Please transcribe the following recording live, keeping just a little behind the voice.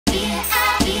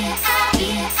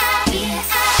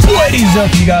What is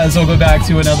up, you guys? Welcome back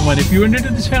to another one. If you're new to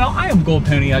the channel, I am Gold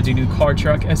Pony. I do new car,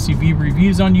 truck, SUV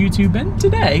reviews on YouTube, and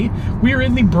today we are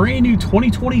in the brand new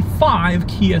 2025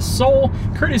 Kia Soul,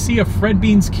 courtesy of Fred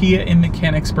Bean's Kia in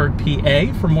Mechanicsburg,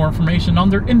 PA. For more information on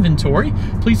their inventory,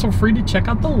 please feel free to check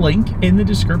out the link in the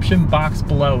description box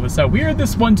below. So we are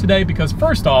this one today because,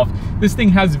 first off, this thing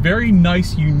has very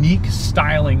nice, unique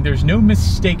styling. There's no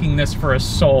mistaking this for a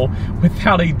Soul,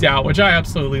 without a doubt, which I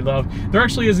absolutely love. There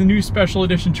actually is a new special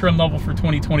edition trim level for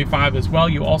 2025 as well.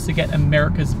 You also get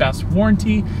America's Best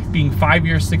warranty, being 5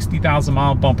 years, 60,000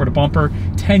 mile bumper to bumper,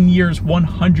 10 years,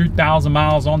 100,000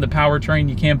 miles on the powertrain.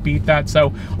 You can't beat that.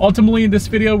 So ultimately in this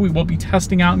video, we will be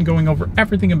testing out and going over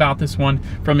everything about this one,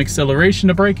 from acceleration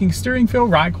to braking, steering feel,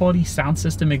 ride quality, sound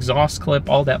system, exhaust clip,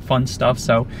 all that fun stuff.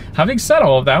 So having said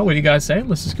all of that, what do you guys say?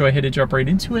 Let's just go ahead and jump right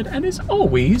into it. And as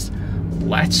always,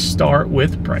 let's start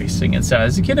with pricing. And so,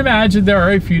 as you can imagine, there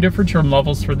are a few different trim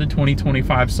levels for the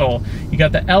 2025 Soul. You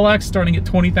got the LX starting at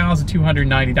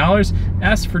 $20,290,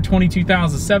 S for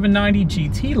 $22,790,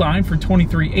 GT line for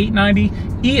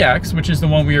 $23,890, EX, which is the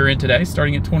one we are in today,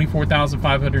 starting at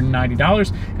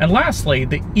 $24,590, and lastly,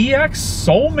 the EX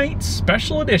Soulmate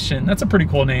Special Edition. That's a pretty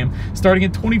cool name, starting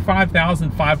at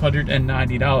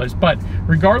 $25,590. But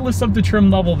regardless of the trim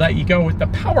level that you go with, the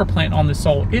power plant on the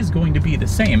Soul is going to be the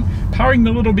same. Powering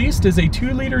the little beast is a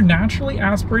 2-liter naturally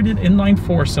aspirated inline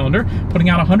 4-cylinder, putting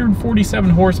out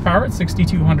 147 horsepower at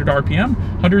 6,200 RPM,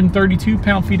 132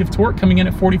 pound-feet of torque coming in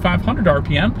at 4,500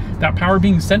 RPM. That power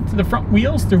being sent to the front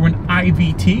wheels through an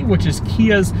IVT, which is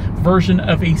Kia's version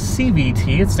of a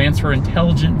CVT. It stands for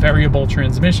Intelligent Variable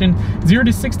Transmission. 0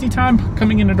 to 60 time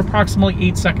coming in at approximately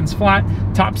 8 seconds flat.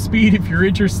 Top speed, if you're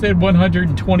interested,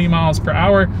 120 miles per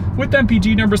hour, with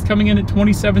MPG numbers coming in at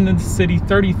 27 in the city,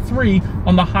 33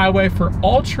 on the highway for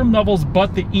all trim levels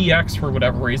but the EX for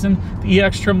whatever reason. The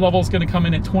EX trim level is going to come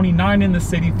in at 29 in the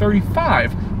city,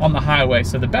 35 on the highway.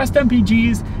 So the best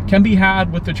MPGs can be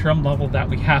had with the trim level that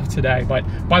we have today. But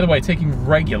by the way, taking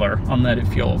regular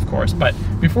unleaded fuel, of course. But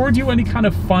before we do any kind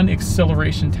of fun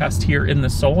acceleration test here in the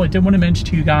Soul, I did want to mention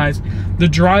to you guys the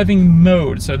driving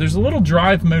mode. So there's a little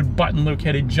drive mode button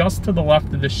located just to the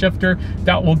left of the shifter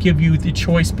that will give you the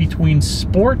choice between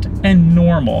sport and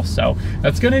normal. So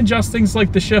that's going to adjust things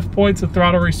like the shift points, the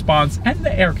throttle response, and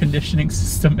the air conditioning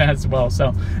system as well.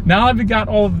 So now that we've got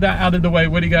all of that out of the way,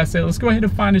 what do you guys say? Let's go ahead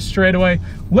and find it straight away.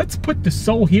 Let's put the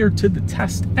Soul here to the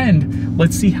test, and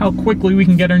let's see how quickly we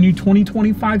can get our new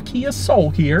 2025 Kia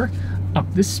Soul here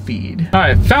up the speed. All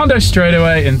right, found us straight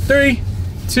away in 3,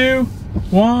 2,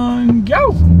 1,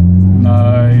 go.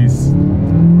 Nice.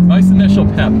 Nice initial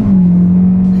pep.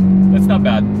 That's not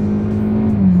bad.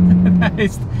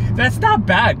 That's not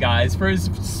bad, guys. For as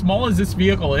small as this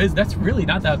vehicle is, that's really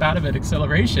not that bad of an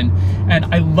acceleration. And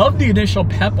I love the initial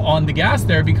pep on the gas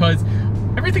there because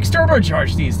everything's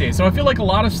turbocharged these days. So I feel like a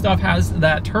lot of stuff has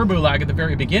that turbo lag at the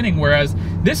very beginning, whereas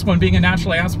this one, being a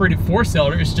naturally aspirated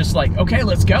 4-cylinder, is just like, okay,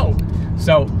 let's go.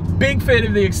 So big fan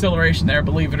of the acceleration there,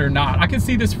 believe it or not. I can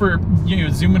see this for, you know,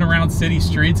 zooming around city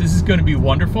streets. This is going to be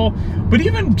wonderful. But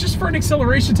even just for an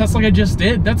acceleration test like I just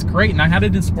did, that's great. And I had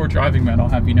it in sport driving mode, I'll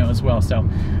have you know, as well. So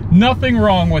nothing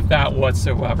wrong with that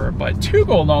whatsoever. But to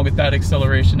go along with that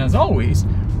acceleration, as always,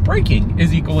 braking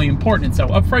is equally important. So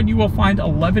up front, you will find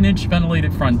 11-inch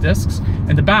ventilated front discs.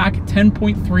 In the back,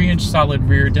 10.3-inch solid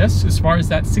rear discs. As far as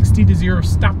that 60 to 0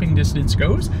 stopping distance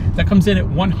goes, that comes in at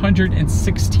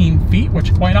 116 feet,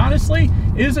 which quite honestly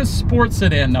is a sports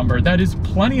sedan number. That is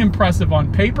plenty impressive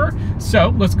on paper.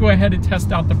 So let's go ahead and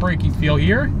test out the braking feel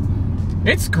here.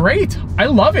 It's great. I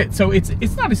love it. So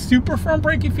it's not a super firm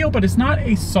braking feel, but it's not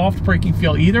a soft braking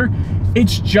feel either.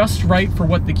 It's just right for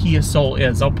what the Kia Soul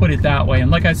is. I'll put it that way.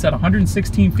 And like I said,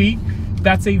 116 feet,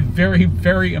 that's a very,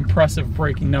 very impressive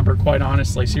braking number, quite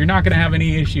honestly. So you're not going to have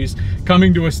any issues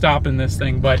coming to a stop in this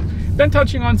thing. But then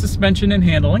touching on suspension and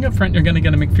handling, up front, you're going to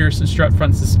get a McPherson strut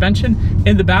front suspension.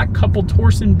 In the back, coupled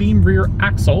torsion beam rear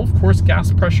axle. Of course,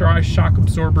 gas pressurized shock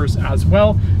absorbers as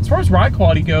well. As far as ride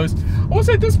quality goes, I will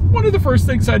say this, one of the first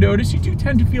things I noticed, you do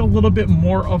tend to feel a little bit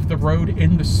more of the road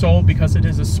in the Soul because it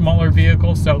is a smaller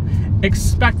vehicle. So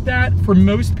expect that. For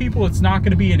most people, it's not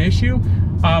going to be an issue.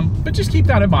 But just keep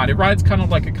that in mind. It rides kind of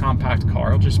like a compact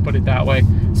car, I'll just put it that way.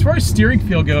 As far as steering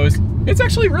feel goes, it's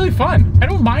actually really fun. I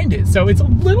don't mind it. So it's a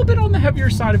little bit on the heavier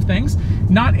side of things.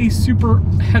 Not a super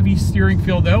heavy steering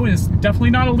feel though, and it's definitely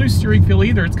not a loose steering feel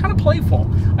either. It's kind of playful.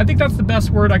 I think that's the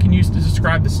best word I can use to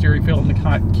describe the steering feel in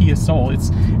the Kia Soul. It's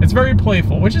very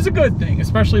playful, which is a good thing,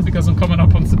 especially because I'm coming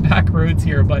up on some back roads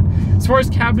here. But as far as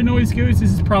cabin noise goes,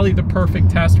 this is probably the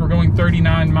perfect test. We're going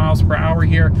 39 miles per hour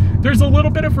here. There's a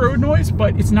little bit of road noise,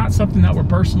 but it's not something that would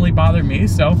personally bother me,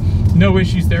 so no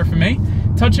issues there for me.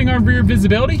 Touching on rear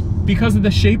visibility, because of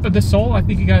the shape of the Soul, I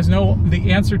think you guys know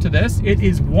the answer to this. It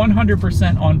is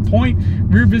 100% on point.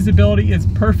 Rear visibility is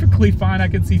perfectly fine. I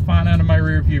can see fine out of my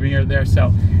rear view mirror there, so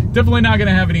definitely not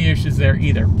gonna have any issues there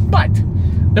either. But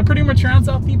that pretty much rounds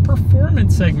out the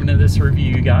performance segment of this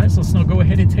review, you guys. Let's now go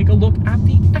ahead and take a look at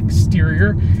the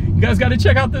exterior. You guys got to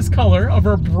check out this color of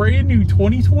our brand new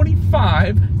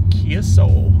 2025 Kia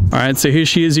Soul. All right, so here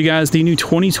she is, you guys, the new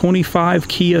 2025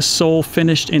 Kia Soul,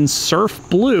 finished in surf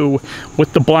blue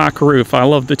with the black roof. I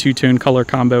love the two-tone color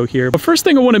combo here. But first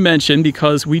thing I want to mention,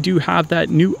 because we do have that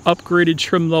new upgraded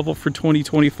trim level for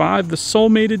 2025, the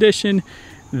Soulmate edition.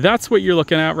 That's what you're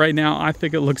looking at right now. I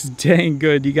think it looks dang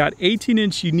good. You got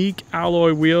 18-inch unique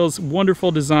alloy wheels,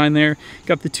 wonderful design there. You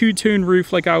got the two-tone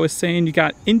roof, like I was saying. You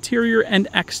got interior and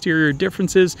exterior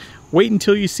differences. Wait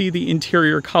until you see the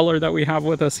interior color that we have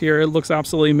with us here. It looks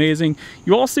absolutely amazing.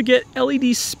 You also get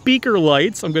LED speaker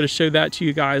lights. I'm going to show that to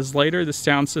you guys later. The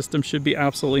sound system should be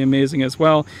absolutely amazing as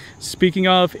well. Speaking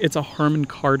of, it's a Harman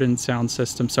Kardon sound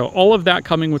system. So all of that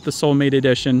coming with the Soulmate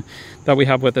edition that we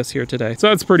have with us here today. So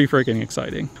that's pretty freaking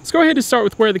exciting. Let's go ahead and start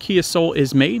with where the Kia Soul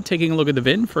is made. Taking a look at the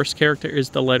VIN, first character is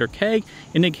the letter K,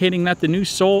 indicating that the new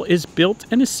Soul is built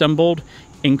and assembled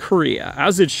in Korea,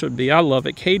 as it should be. I love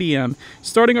it. KDM.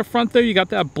 Starting up front there, you got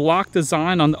that block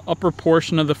design on the upper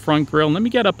portion of the front grille. And let me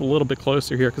get up a little bit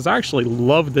closer here, because I actually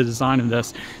love the design of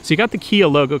this. So you got the Kia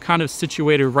logo kind of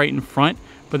situated right in front,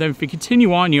 but then if you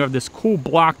continue on, you have this cool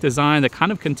block design that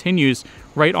kind of continues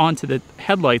right onto the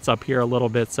headlights up here a little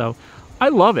bit. So I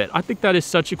love it. I think that is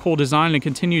such a cool design, and it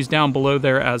continues down below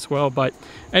there as well. But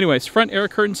anyways, front air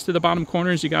curtains to the bottom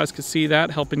corners. You guys can see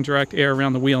that, helping direct air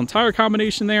around the wheel and tire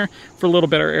combination there for a little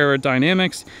better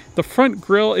aerodynamics. The front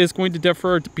grille is going to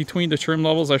differ between the trim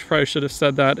levels. I probably should have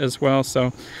said that as well.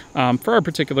 So for our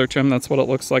particular trim, that's what it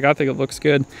looks like. I think it looks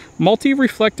good.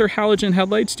 Multi-reflector halogen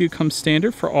headlights do come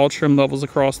standard for all trim levels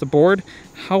across the board.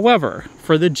 However,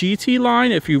 for the GT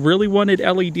line, if you really wanted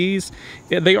LEDs,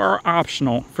 they are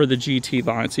optional for the GT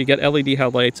line. So you get LED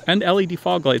headlights and LED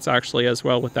fog lights actually as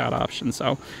well with that option.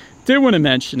 So did want to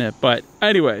mention it, but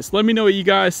anyways, let me know what you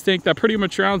guys think. That pretty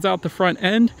much rounds out the front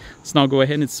end. Let's now go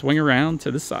ahead and swing around to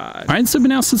the side. All right, so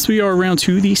now since we are around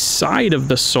to the side of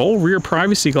the Soul, rear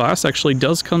privacy glass actually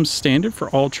does come standard for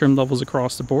all trim levels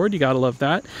across the board. You gotta love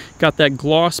that. Got that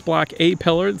gloss black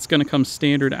A-pillar that's gonna come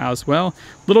standard as well.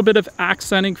 A little bit of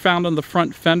accenting found on the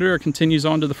front fender. It continues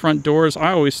onto the front doors.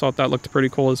 I always thought that looked pretty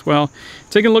cool as well.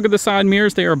 Taking a look at the side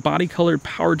mirrors, they are body colored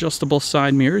power adjustable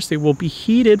side mirrors. They will be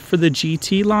heated for the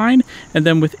GT line, and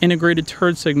then with integrated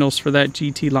turn signals for that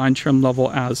GT line trim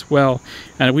level as well.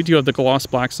 And we do have the gloss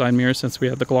black side mirror since we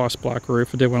have the gloss black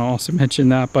roof. I did want to also mention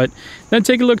that. But then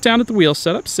take a look down at the wheel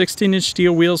setup. 16-inch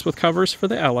steel wheels with covers for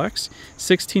the LX,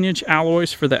 16-inch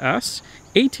alloys for the S,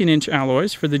 18-inch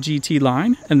alloys for the GT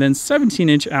line, and then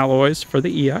 17-inch alloys for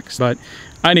the EX. But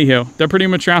anywho, that pretty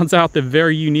much rounds out the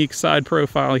very unique side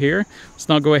profile here. Let's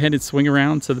now go ahead and swing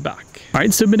around to the back. All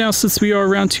right, so now since we are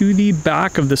around to the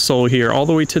back of the Soul here, all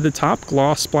the way to the top,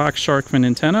 gloss black shark fin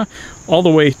antenna. All the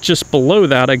way just below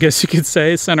that, I guess you could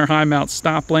say, center high mount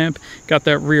stop lamp. Got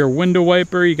that rear window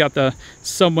wiper. You got the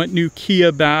somewhat new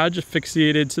Kia badge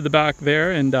asphyxiated to the back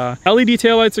there. And LED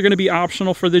taillights are going to be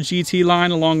optional for the GT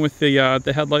line, along with the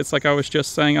headlights, like I was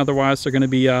just saying. Otherwise, they're going to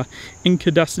be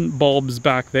incandescent bulbs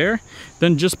back there.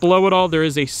 Then just below it all, there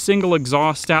is a single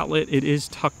exhaust outlet. It is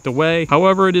tucked away.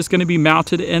 However, it is going to be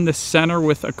mounted in the center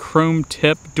with a chrome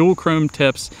tip, dual chrome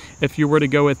tips, if you were to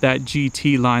go with that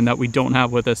GT line that we don't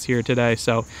have with us here today.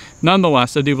 So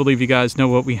nonetheless, I do believe you guys know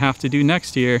what we have to do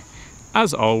next year.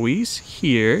 As always,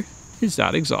 here is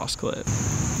that exhaust clip.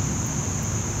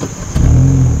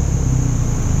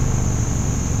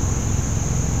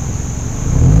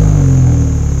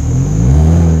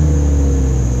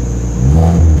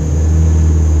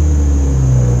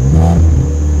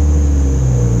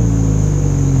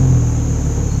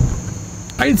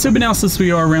 Alright, so now since we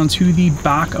are around to the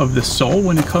back of the Soul,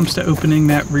 when it comes to opening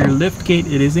that rear lift gate,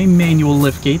 it is a manual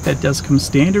lift gate that does come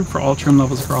standard for all trim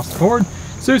levels across the board.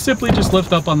 So simply just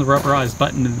lift up on the rubberized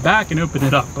button in the back and open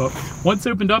it up. But once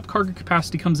opened up, cargo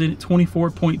capacity comes in at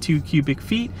 24.2 cubic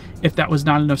feet. If that was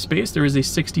not enough space, there is a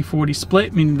 60-40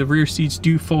 split, meaning the rear seats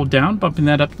do fold down, bumping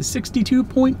that up to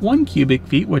 62.1 cubic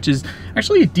feet, which is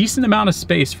actually a decent amount of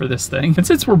space for this thing. And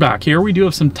since we're back here, we do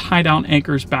have some tie-down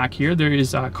anchors back here. There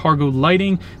is cargo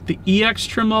lighting. The EX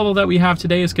trim level that we have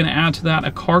today is going to add to that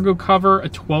a cargo cover, a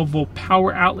 12-volt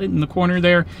power outlet in the corner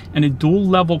there, and a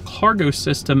dual-level cargo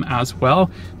system as well.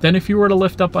 well. Then if you were to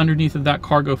lift up underneath of that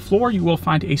cargo floor, you will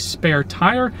find a spare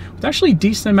tire with actually a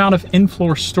decent amount of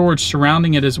in-floor storage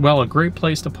surrounding it as well. A great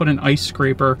place to put an ice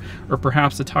scraper or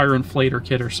perhaps a tire inflator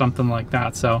kit or something like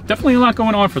that. So definitely a lot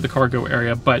going on for the cargo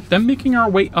area. But then making our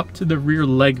way up to the rear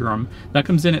legroom, that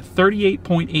comes in at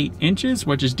 38.8 inches,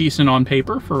 which is decent on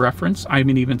paper. For reference, I'm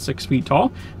even 6 feet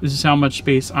tall. This is how much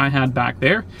space I had back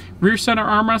there. Rear center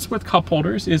armrest with cup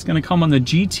holders is going to come on the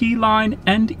GT line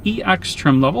and EX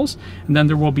trim levels, and then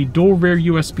there will be dual rear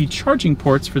USB charging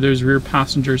ports for those rear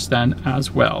passengers then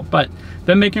as well. But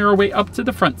then making our way up to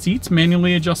the front seats,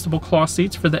 manually adjustable cloth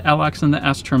seats for the LX and the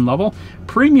S trim level,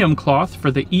 premium cloth for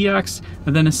the EX,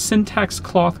 and then a Syntex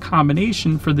cloth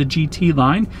combination for the GT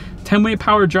line, 10-way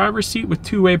power driver's seat with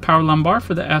 2-way power lumbar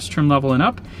for the S trim level and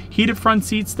up. Heated front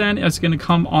seats then is going to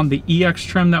come on the EX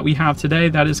trim that we have today.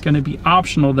 That is going to be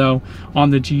optional though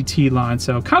on the GT line.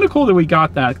 So kind of cool that we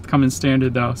got that coming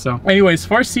standard though. So anyways, as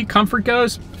far as seat comfort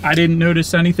goes, I didn't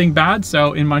notice anything bad.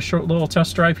 So in my short little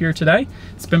test drive here today,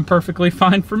 it's been perfectly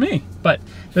fine for me. But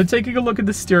then taking a look at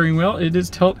the steering wheel, it is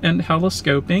tilt and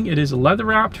telescoping. It is leather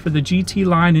wrapped for the GT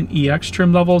line and EX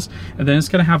trim levels, and then it's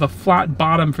going to have a flat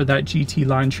bottom for that GT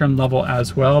line trim level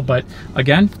as well. But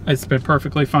again, it's been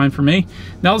perfectly fine for me.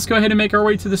 Now let's go ahead and make our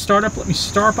way to the startup. Let me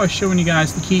start by showing you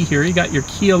guys the key here. You got your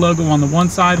Kia logo on the one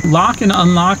side. Lock and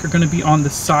unlock are going to be on the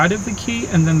side of the key,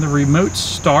 and then the remote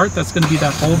start, that's going to be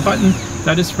that hold button.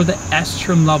 That is for the S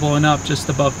trim level and up, just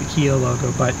above the Kia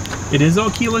logo. But it is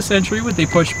all keyless entry with a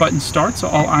push button start, so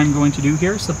all I'm going to do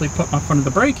here is simply put my foot on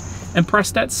the brake and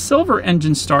press that silver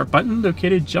engine start button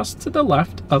located just to the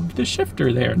left of the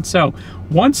shifter there. And so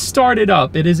once started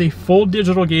up, it is a full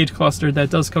digital gauge cluster that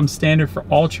does come standard for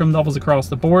all trim levels across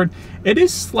the board. It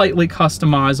is slightly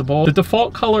customizable. The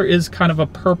default color is kind of a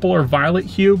purple or violet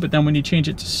hue, but then when you change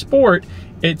it to sport,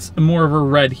 it's more of a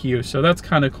red hue, so that's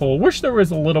kind of cool. Wish there was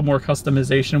a little more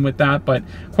customization with that, but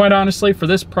quite honestly, for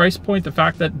this price point, the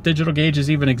fact that digital gauges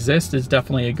even exist is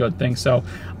definitely a good thing. So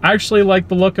I actually like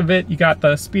the look of it. You got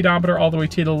the speedometer all the way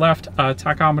to the left,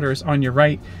 tachometer is on your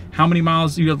right. How many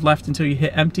miles you have left until you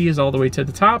hit empty is all the way to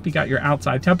the top. You got your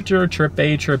outside temperature, trip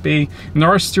A, trip B, and there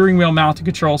are steering wheel mounted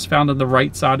controls found on the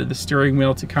right side of the steering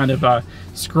wheel to kind of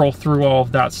scroll through all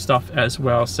of that stuff as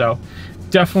well. So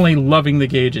definitely loving the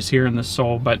gauges here in the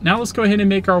Soul. But now let's go ahead and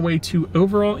make our way to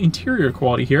overall interior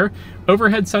quality here.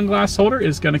 Overhead sunglass holder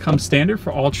is going to come standard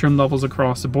for all trim levels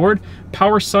across the board.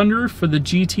 Power sunroof for the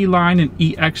GT line and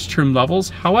EX trim levels.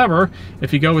 However,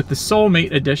 if you go with the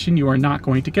Soulmate edition, you are not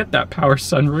going to get that power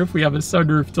sunroof. We have a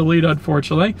sunroof delete,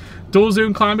 unfortunately. Dual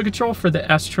zone climate control for the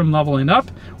S trim level and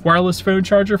up. Wireless phone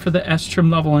charger for the S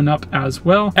trim level and up as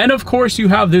well. And of course, you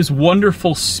have those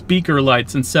wonderful speaker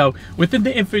lights. And so within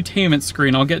the infotainment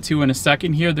screen, I'll get to in a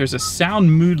second here, there's a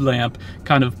sound mood lamp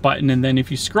kind of button. And then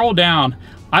if you scroll down,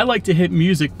 I like to hit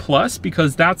Music Plus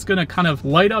because that's going to kind of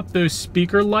light up those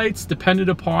speaker lights dependent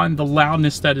upon the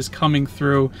loudness that is coming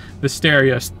through the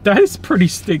stereo. That is pretty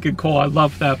stinking cool. I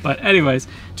love that. But anyways,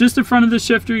 just in front of the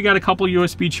shifter, you got a couple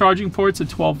USB charging ports, a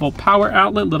 12-volt power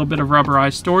outlet, a little bit of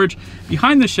rubberized storage.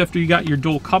 Behind the shifter, you got your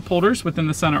dual cup holders within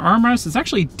the center armrest. It's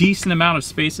actually a decent amount of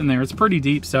space in there. It's pretty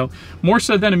deep, so more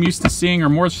so than I'm used to seeing, or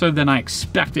more so than I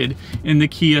expected in the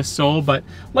Kia Soul. But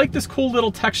like this cool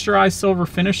little texturized silver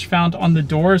finish found on the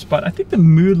door, but I think the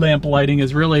mood lamp lighting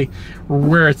is really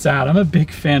where it's at. I'm a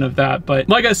big fan of that. But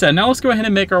like I said, now let's go ahead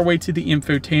and make our way to the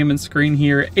infotainment screen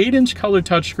here. 8-inch color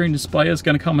touchscreen display is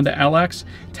going to come with the LX.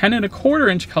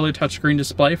 10.25-inch color touchscreen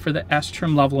display for the S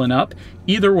trim level and up.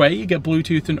 Either way, you get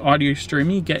Bluetooth and audio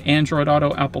streaming, you get Android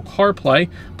Auto, Apple CarPlay,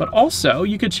 but also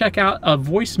you could check out a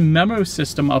voice memo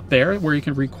system up there where you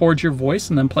can record your voice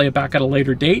and then play it back at a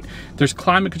later date. There's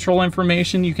climate control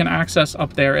information you can access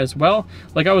up there as well.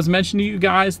 Like I was mentioning to you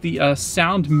guys, the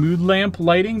sound mood lamp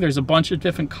lighting, there's a bunch of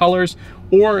different colors,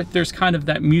 or there's kind of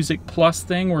that Music Plus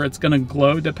thing where it's going to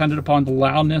glow dependent upon the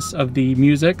loudness of the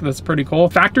music. That's pretty cool.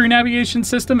 Factory navigation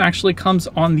system actually comes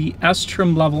on the S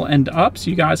trim level and up, so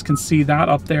you guys can see that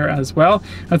up there as well.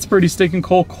 That's pretty stinking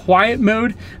cool. Quiet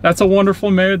mode, that's a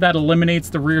wonderful mode that eliminates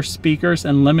the rear speakers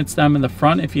and limits them in the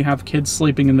front if you have kids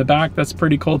sleeping in the back. That's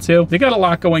pretty cool too. They got a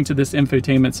lot going to this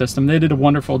infotainment system. They did a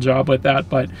wonderful job with that.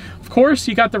 But of course,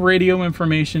 you got the radio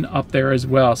information up there as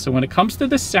well. So when it comes to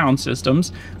the sound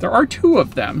systems, there are two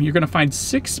of them. You're going to find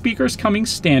 6 speakers coming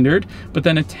standard, but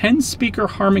then a 10-speaker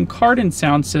Harman Kardon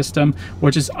sound system,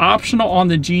 which is optional on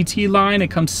the GT line. It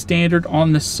comes standard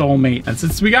on the Soulmate. And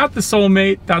since we got the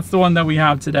Soulmate, that's the one that we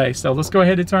have today. So let's go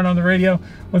ahead and turn on the radio.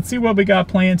 Let's see what we got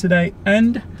playing today,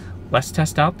 and let's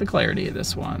test out the clarity of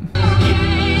this one.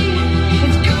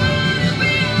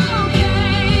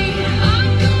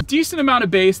 decent amount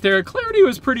of bass there. Clarity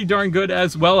was pretty darn good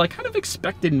as well. I kind of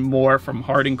expected more from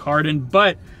Harding Kardon,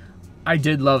 but I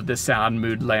did love the sound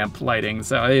mood lamp lighting.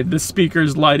 So the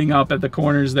speakers lighting up at the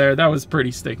corners there, that was pretty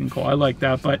stinking cool. I like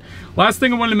that. But last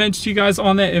thing I wanted to mention to you guys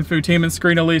on that infotainment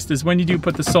screen at least is when you do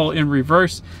put the Soul in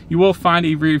reverse, you will find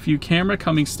a rear view camera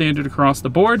coming standard across the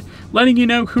board, letting you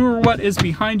know who or what is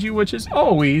behind you, which is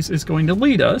always going to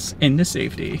lead us into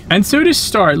safety. And so to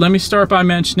start, let me start by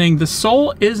mentioning the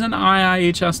Soul is an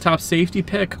IIHS top safety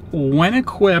pick when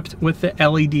equipped with the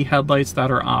LED headlights that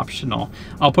are optional.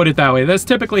 I'll put it that way. That's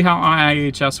typically how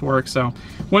IIHS works, so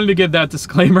wanted to give that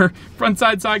disclaimer. Front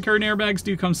side curtain airbags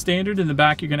do come standard. In the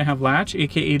back, you're going to have latch,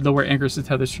 aka lower anchors and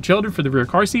tethers for children for the rear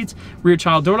car seats, rear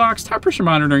child door locks, tire pressure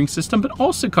monitoring system, but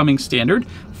also coming standard,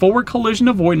 forward collision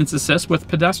avoidance assist with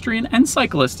pedestrian and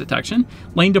cyclist detection,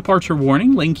 lane departure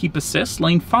warning, lane keep assist,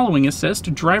 lane following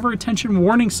assist, driver attention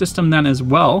warning system then as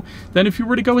well. Then if you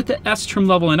were to go with the S trim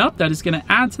level and up, that is going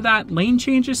to add to that lane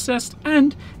change assist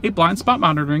and a blind spot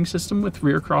monitoring system with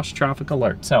rear cross traffic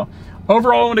alert. So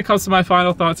overall, when it comes to my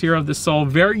final thoughts here of the Soul,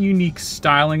 very unique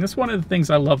styling. That's one of the things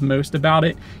I love most about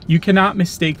it. You cannot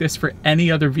mistake this for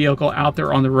any other vehicle out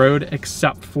there on the road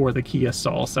except for the Kia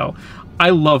Soul. So I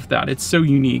love that. It's so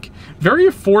unique. Very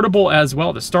affordable as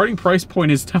well. The starting price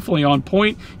point is definitely on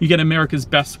point. You get America's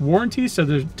best warranty, so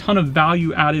there's a ton of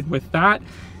value added with that.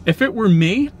 If it were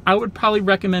me, I would probably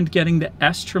recommend getting the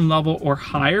S trim level or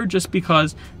higher, just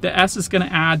because the S is going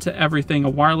to add to everything: a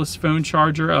wireless phone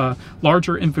charger, a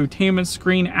larger infotainment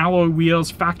screen, alloy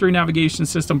wheels, factory navigation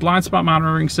system, blind spot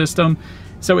monitoring system.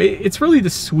 So it's really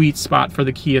the sweet spot for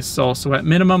the Kia Soul. So at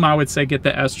minimum, I would say get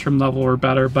the S trim level or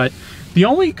better. But the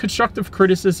only constructive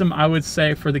criticism I would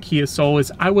say for the Kia Soul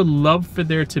is I would love for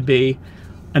there to be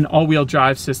an all-wheel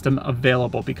drive system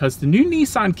available, because the new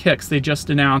Nissan Kicks they just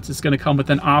announced is going to come with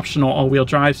an optional all-wheel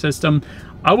drive system.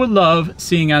 I would love,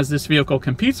 seeing as this vehicle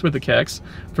competes with the Kicks,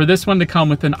 for this one to come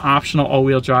with an optional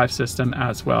all-wheel drive system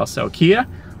as well. So Kia,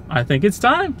 I think it's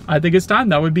time. I think it's time.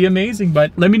 That would be amazing.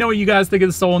 But let me know what you guys think of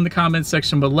the Soul in the comments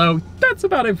section below. That's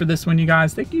about it for this one, you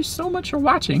guys. Thank you so much for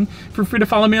watching. Feel free to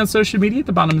follow me on social media at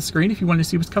the bottom of the screen if you want to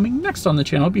see what's coming next on the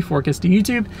channel before it gets to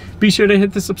YouTube. Be sure to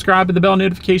hit the subscribe and the bell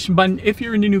notification button if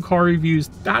you're into new car reviews.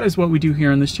 That is what we do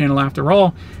here on this channel after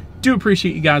all. Do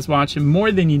appreciate you guys watching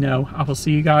more than you know. I will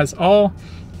see you guys all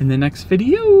in the next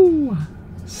video.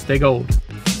 Stay gold.